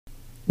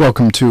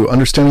Welcome to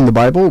Understanding the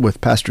Bible with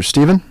Pastor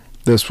Stephen.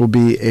 This will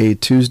be a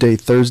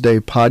Tuesday-Thursday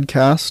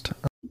podcast.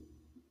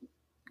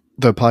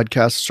 The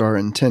podcasts are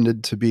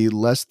intended to be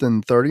less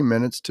than 30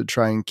 minutes to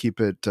try and keep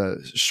it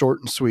short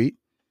and sweet.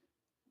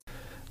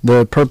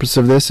 The purpose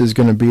of this is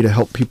going to be to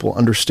help people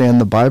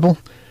understand the Bible,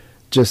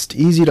 just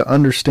easy to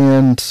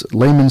understand,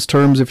 layman's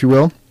terms, if you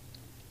will,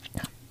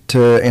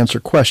 to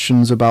answer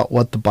questions about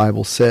what the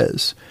Bible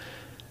says.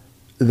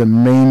 The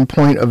main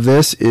point of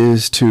this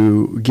is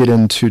to get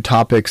into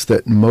topics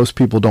that most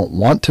people don't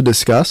want to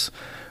discuss,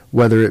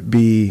 whether it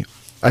be,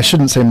 I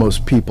shouldn't say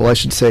most people, I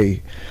should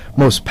say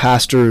most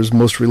pastors,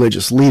 most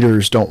religious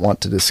leaders don't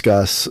want to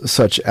discuss,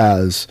 such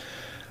as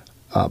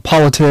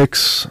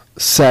politics,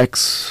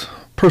 sex,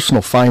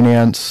 personal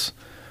finance,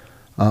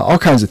 all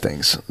kinds of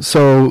things.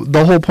 So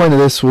the whole point of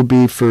this will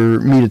be for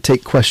me to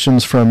take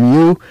questions from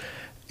you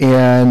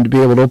and be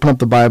able to open up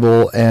the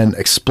Bible and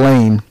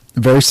explain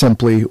very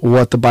simply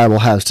what the Bible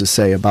has to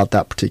say about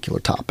that particular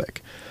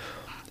topic.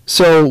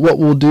 So what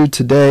we'll do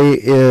today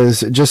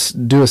is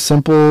just do a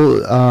simple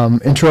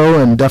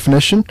intro and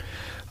definition.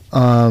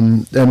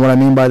 And what I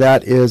mean by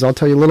that is I'll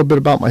tell you a little bit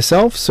about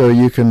myself so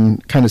you can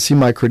kind of see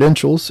my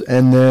credentials,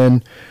 and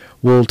then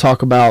we'll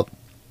talk about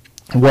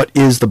what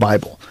is the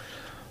Bible.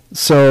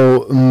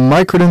 So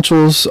my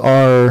credentials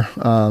are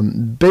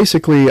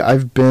basically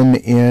I've been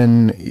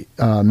in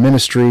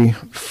ministry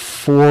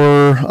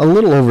for a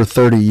little over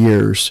 30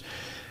 years,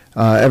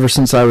 ever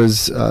since I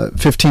was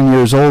 15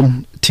 years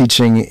old,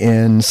 teaching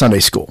in Sunday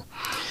school.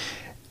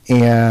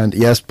 And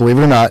yes, believe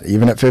it or not,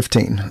 even at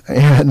 15.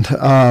 And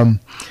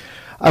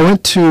I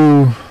went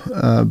to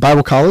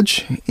Bible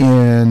college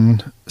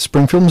in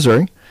Springfield,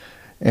 Missouri,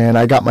 and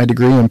I got my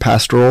degree in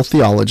pastoral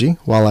theology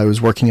while I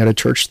was working at a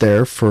church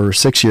there for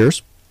 6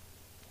 years.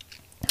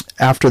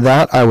 After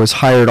that, I was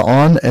hired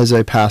on as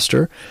a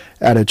pastor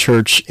at a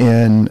church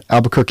in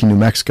Albuquerque, New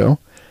Mexico.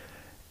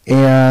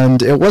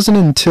 And it wasn't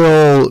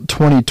until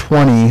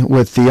 2020,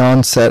 with the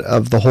onset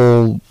of the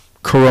whole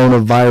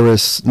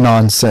coronavirus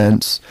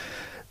nonsense,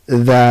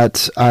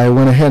 that I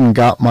went ahead and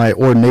got my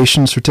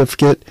ordination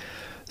certificate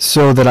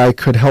so that I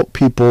could help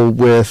people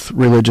with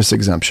religious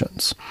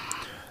exemptions.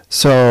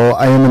 So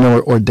I am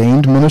an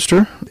ordained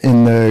minister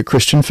in the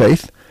Christian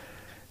faith.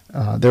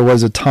 There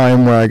was a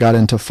time where I got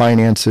into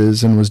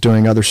finances and was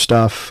doing other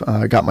stuff,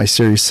 got my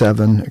Series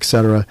 7,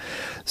 etc.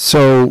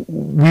 So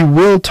we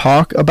will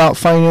talk about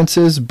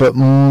finances, but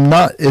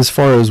not as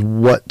far as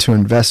what to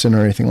invest in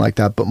or anything like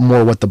that, but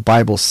more what the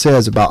Bible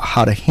says about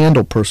how to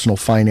handle personal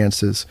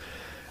finances,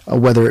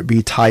 whether it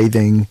be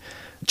tithing,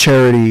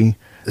 charity,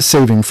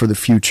 saving for the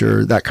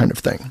future, that kind of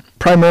thing.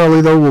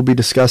 Primarily, though, we'll be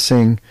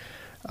discussing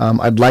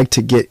I'd like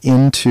to get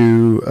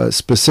into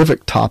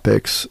specific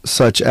topics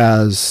such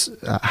as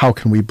how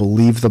can we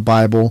believe the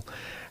Bible?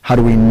 How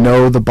do we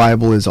know the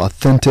Bible is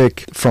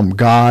authentic from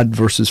God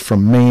versus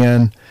from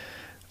man?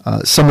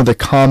 Some of the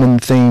common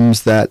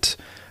themes that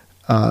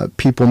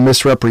people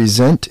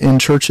misrepresent in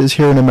churches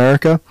here in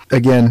America.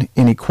 Again,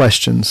 any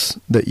questions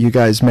that you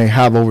guys may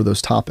have over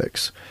those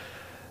topics.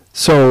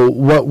 So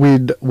what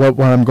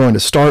I'm going to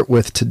start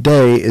with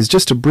today is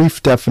just a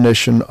brief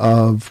definition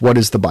of what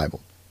is the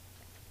Bible.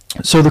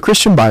 So the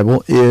Christian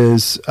Bible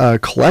is a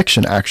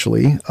collection,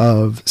 actually,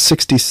 of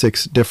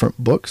 66 different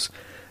books,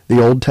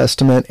 the Old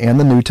Testament and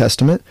the New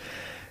Testament.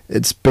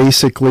 It's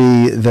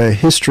basically the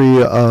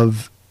history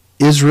of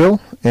Israel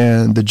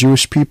and the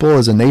Jewish people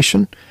as a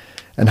nation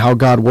and how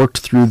God worked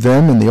through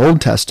them in the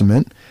Old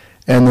Testament.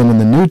 And then in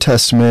the New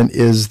Testament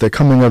is the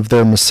coming of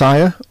their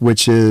Messiah,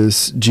 which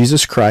is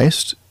Jesus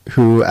Christ,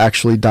 who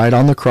actually died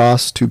on the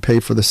cross to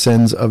pay for the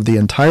sins of the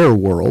entire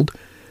world,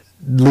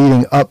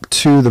 leading up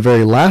to the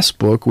very last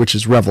book, which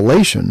is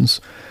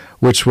Revelations,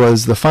 which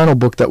was the final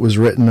book that was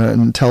written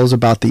and tells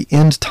about the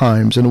end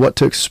times and what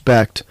to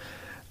expect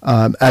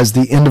as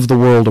the end of the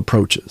world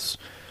approaches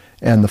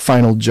and the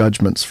final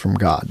judgments from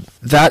God.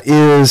 That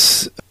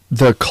is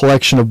the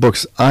collection of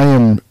books I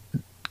am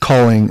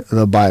calling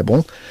the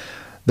Bible.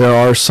 There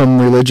are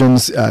some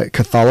religions,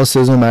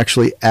 Catholicism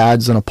actually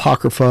adds an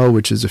Apocrypha,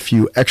 which is a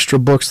few extra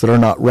books that are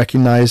not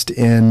recognized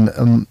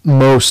in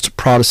most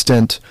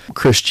Protestant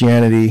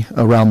Christianity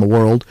around the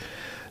world.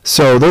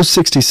 So those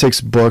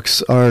 66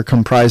 books are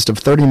comprised of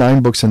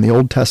 39 books in the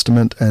Old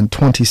Testament and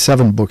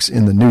 27 books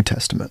in the New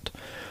Testament.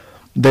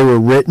 They were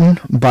written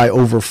by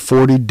over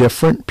 40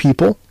 different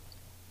people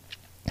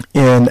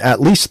in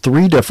at least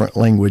 3 different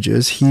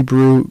languages,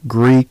 Hebrew,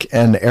 Greek,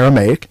 and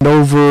Aramaic,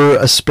 over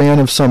a span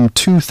of some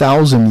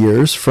 2,000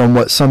 years from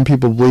what some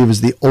people believe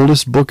is the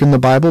oldest book in the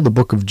Bible, the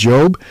book of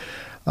Job,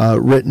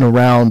 written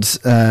around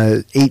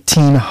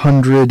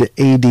 1800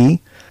 AD.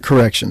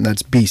 Correction,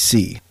 that's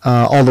BC.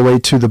 All the way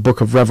to the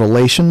book of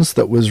Revelations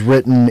that was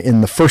written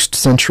in the 1st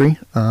century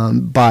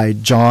by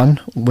John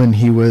when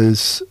he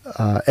was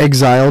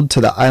exiled to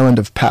the island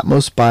of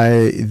Patmos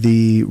by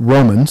the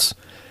Romans.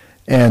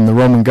 And the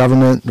Roman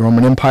government, the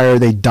Roman Empire,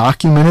 they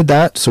documented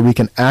that so we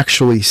can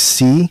actually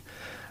see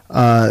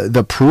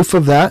the proof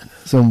of that.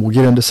 So we'll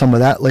get into some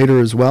of that later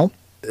as well.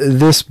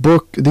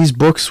 these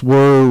books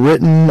were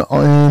written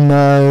in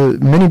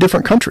many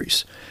different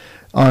countries,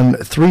 on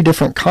 3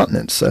 different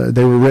continents.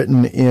 They were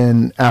written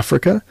in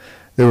Africa,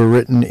 they were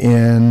written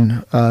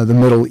in the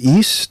Middle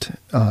East,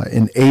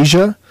 in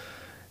Asia,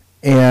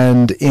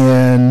 and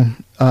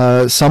in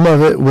some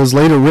of it was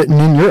later written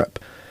in Europe,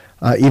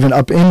 even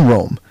up in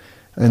Rome,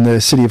 in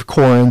the city of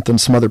Corinth and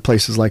some other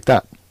places like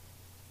that.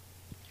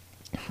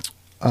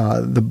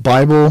 The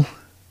Bible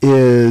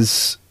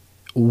is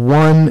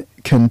one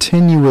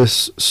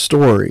continuous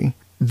story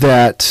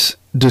that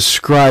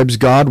describes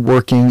God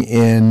working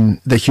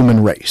in the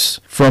human race,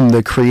 from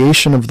the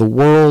creation of the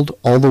world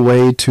all the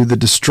way to the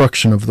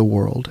destruction of the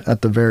world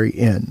at the very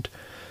end.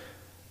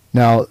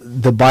 Now,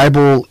 the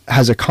Bible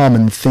has a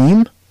common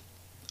theme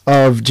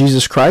of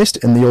Jesus Christ.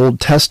 In the Old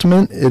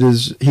Testament,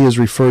 he is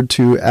referred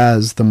to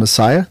as the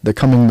Messiah, the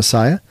coming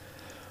Messiah.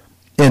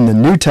 In the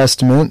New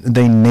Testament,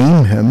 they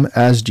name him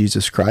as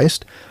Jesus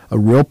Christ, a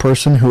real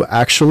person who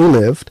actually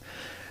lived,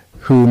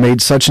 who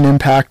made such an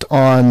impact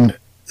on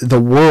the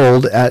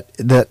world at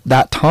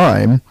that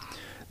time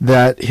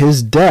that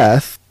his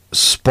death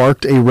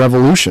sparked a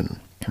revolution,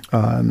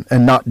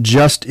 and not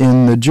just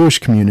in the Jewish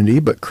community,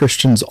 but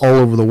Christians all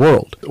over the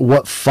world.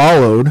 What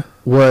followed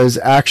was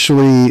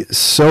actually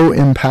so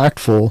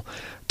impactful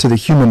to the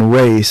human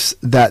race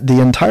that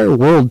the entire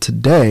world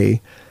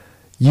today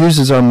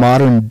uses our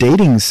modern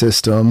dating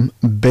system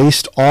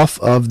based off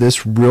of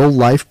this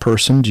real-life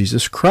person,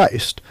 Jesus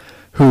Christ,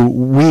 who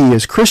we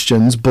as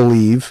Christians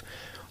believe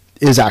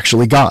is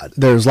actually God.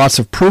 There's lots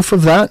of proof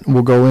of that.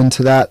 We'll go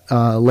into that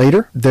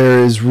later. There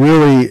is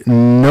really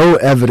no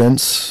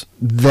evidence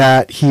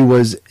that he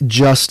was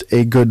just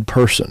a good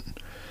person.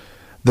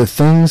 The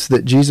things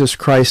that Jesus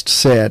Christ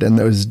said, and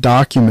that was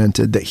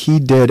documented that he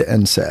did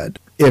and said,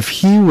 if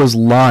he was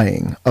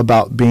lying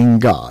about being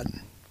God,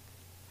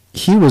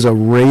 he was a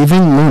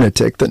raving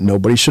lunatic that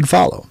nobody should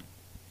follow.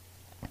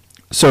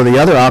 So the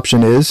other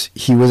option is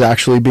he was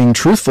actually being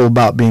truthful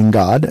about being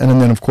God,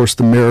 and then, of course,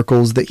 the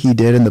miracles that he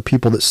did and the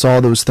people that saw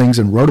those things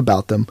and wrote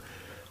about them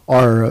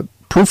are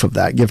proof of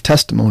that, give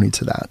testimony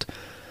to that.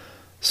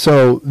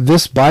 So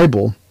this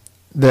Bible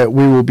that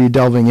we will be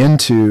delving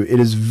into, it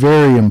is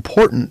very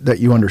important that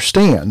you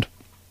understand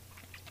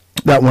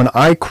that when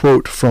I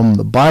quote from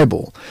the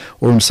Bible,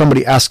 or when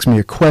somebody asks me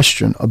a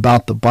question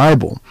about the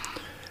Bible,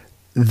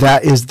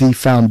 that is the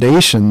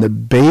foundation, the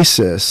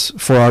basis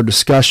for our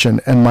discussion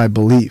and my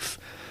belief.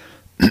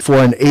 For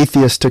an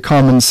atheist to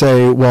come and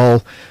say,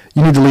 well,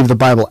 you need to leave the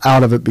Bible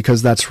out of it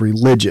because that's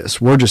religious.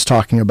 We're just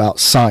talking about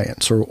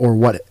science or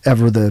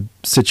whatever the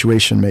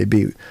situation may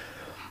be.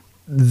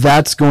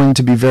 That's going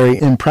to be very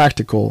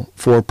impractical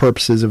for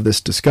purposes of this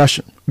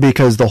discussion,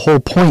 because the whole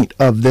point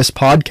of this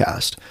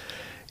podcast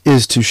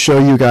is to show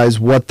you guys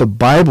what the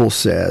Bible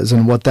says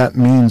and what that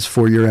means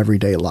for your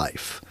everyday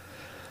life.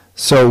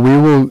 So we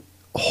will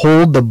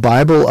hold the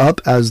Bible up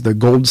as the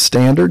gold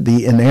standard,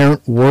 the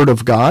inerrant Word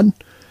of God.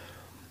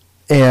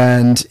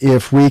 And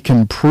if we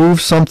can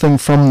prove something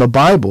from the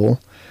Bible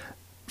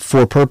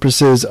for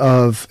purposes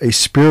of a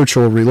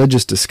spiritual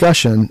religious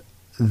discussion,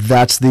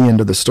 that's the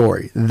end of the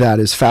story. That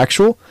is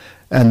factual,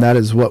 and that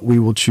is what we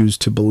will choose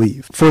to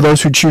believe. For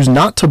those who choose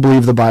not to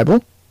believe the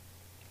Bible,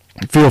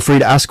 feel free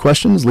to ask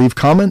questions, leave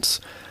comments.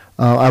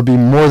 I'll be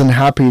more than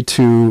happy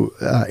to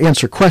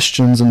answer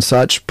questions and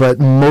such, but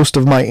most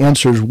of my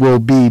answers will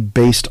be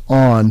based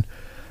on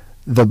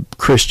the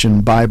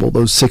Christian Bible,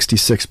 those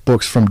 66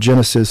 books from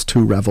Genesis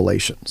to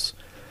Revelations.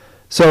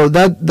 So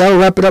that'll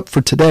wrap it up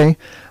for today.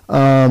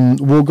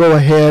 We'll go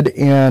ahead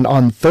and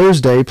on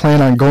Thursday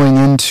plan on going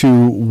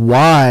into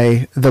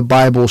why the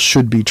Bible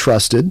should be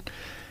trusted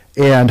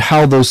and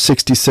how those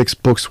 66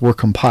 books were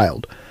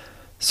compiled.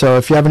 So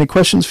if you have any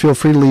questions, feel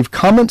free to leave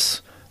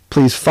comments.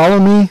 Please follow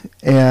me,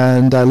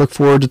 and I look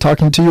forward to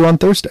talking to you on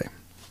Thursday.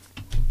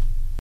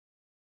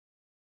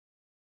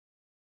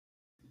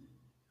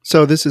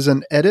 So this is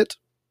an edit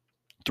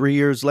 3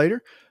 years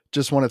later.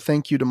 Just want to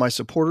thank you to my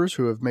supporters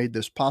who have made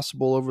this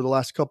possible over the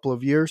last couple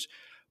of years.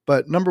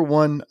 But number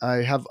one,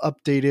 I have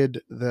updated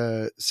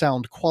the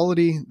sound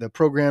quality, the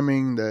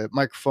programming, the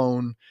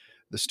microphone,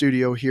 the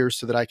studio here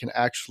so that I can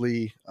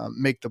actually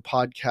make the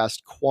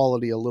podcast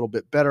quality a little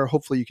bit better.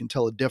 Hopefully you can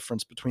tell a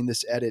difference between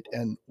this edit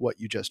and what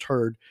you just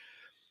heard.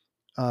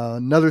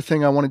 Another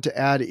thing I wanted to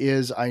add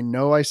is I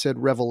know I said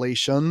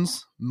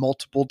Revelations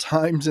multiple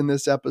times in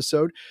this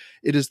episode.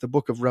 It is the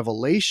book of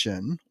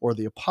Revelation, or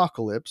the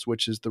Apocalypse,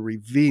 which is the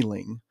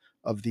revealing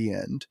of the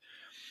end.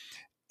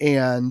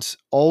 And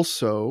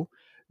also,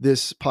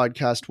 this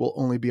podcast will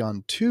only be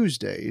on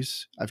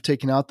Tuesdays. I've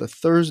taken out the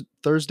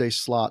Thursday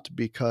slot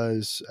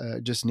because I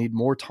just need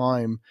more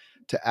time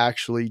to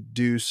actually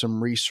do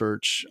some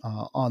research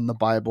on the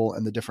Bible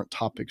and the different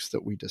topics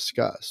that we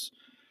discuss.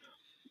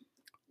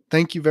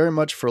 Thank you very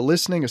much for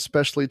listening,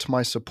 especially to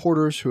my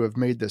supporters who have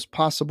made this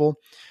possible.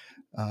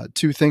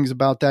 Two things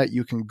about that.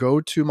 You can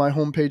go to my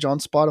homepage on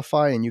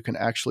Spotify and you can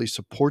actually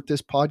support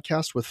this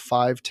podcast with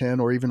 $5, $10,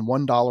 or even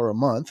 $1 a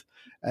month.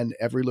 And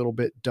every little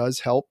bit does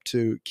help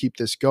to keep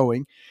this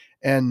going.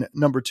 And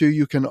number two,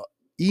 you can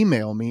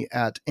email me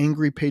at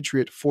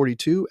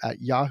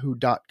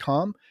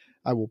angrypatriot42@yahoo.com.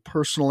 I will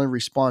personally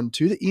respond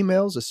to the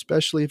emails,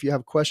 especially if you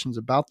have questions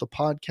about the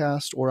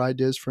podcast or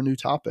ideas for new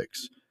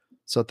topics.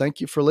 So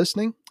thank you for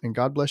listening, and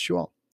God bless you all.